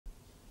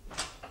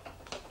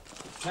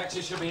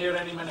Taxi should be here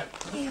any minute.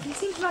 Hey, have you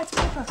seen tonight's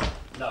paper?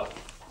 No. Well,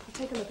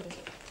 take a look at it.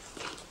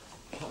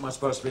 What am I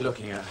supposed to be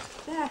looking at?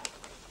 There.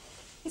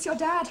 It's your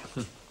dad.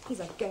 He's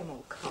a game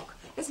old cock.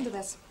 Listen to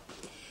this.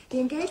 The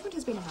engagement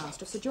has been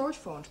announced of Sir George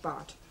Faunt,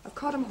 Bart, of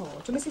Codham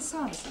Hall, to Mrs.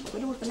 Sanderson,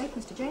 widow of the late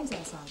Mr. James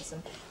L.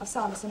 Sanderson, of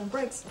Sanderson and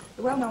Briggs,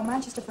 the well-known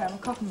Manchester firm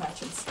of cotton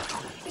merchants.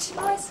 Is she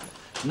nice?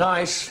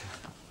 Nice.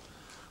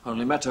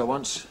 Only met her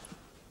once.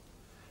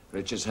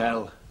 Rich as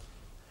hell.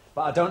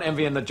 But I don't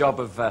envy him the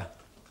job of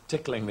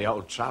tickling the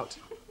old trout.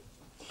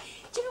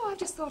 Do you know, I've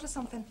just thought of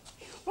something.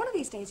 One of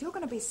these days, you're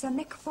going to be Sir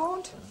Nick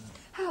Faunt.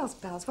 Hell's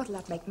bells, what'll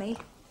that make me?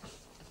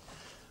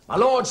 My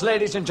lords,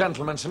 ladies and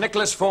gentlemen, Sir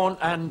Nicholas Faunt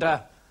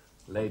and,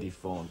 Lady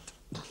Faunt.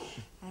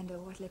 And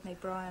what'll it make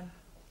Brian?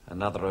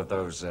 Another of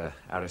those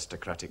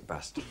aristocratic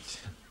bastards.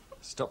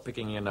 Stop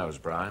picking your nose,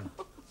 Brian.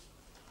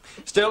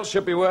 Still,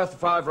 should be worth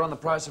 £5 on the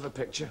price of a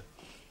picture.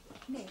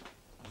 Nick,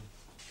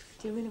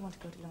 do you really want to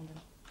go to London?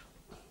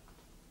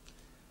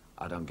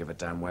 I don't give a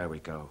damn where we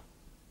go.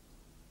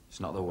 It's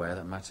not the where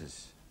that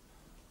matters.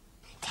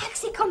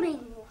 Taxi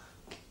coming!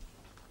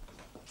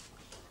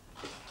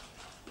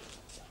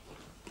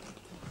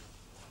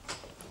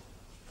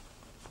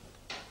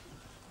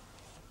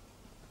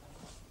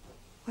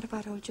 What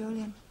about old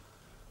Jolyon?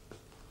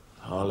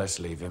 Oh, let's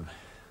leave him.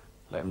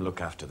 Let him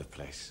look after the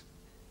place.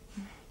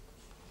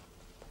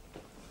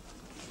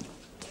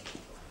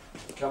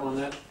 Come on,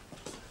 then.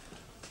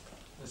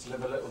 Let's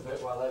live a little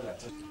bit while they let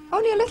us.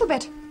 Only a little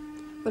bit.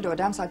 We'll do a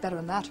damn sight better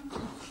than that.